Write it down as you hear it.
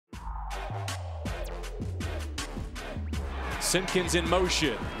Simpkins in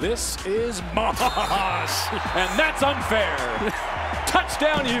motion. This is Moss, and that's unfair.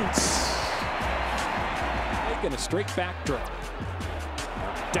 Touchdown Utes. Making a straight back drive.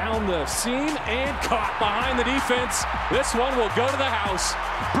 Down the seam and caught behind the defense. This one will go to the house.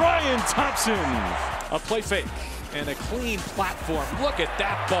 Brian Thompson. A play fake and a clean platform. Look at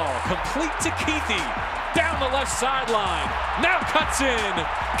that ball. Complete to Keithy. Down the left sideline. Now cuts in.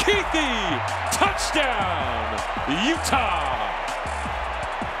 Keithy. Touchdown. Utah.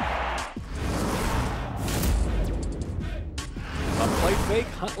 A play fake.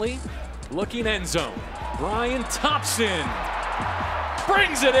 Huntley looking end zone. Brian Thompson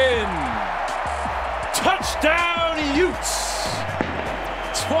brings it in. Touchdown Utes.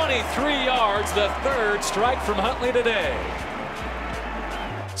 23 yards, the third strike from Huntley today.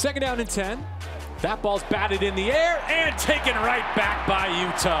 Second down and 10. That ball's batted in the air and taken right back by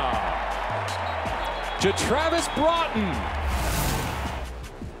Utah. Travis Broughton.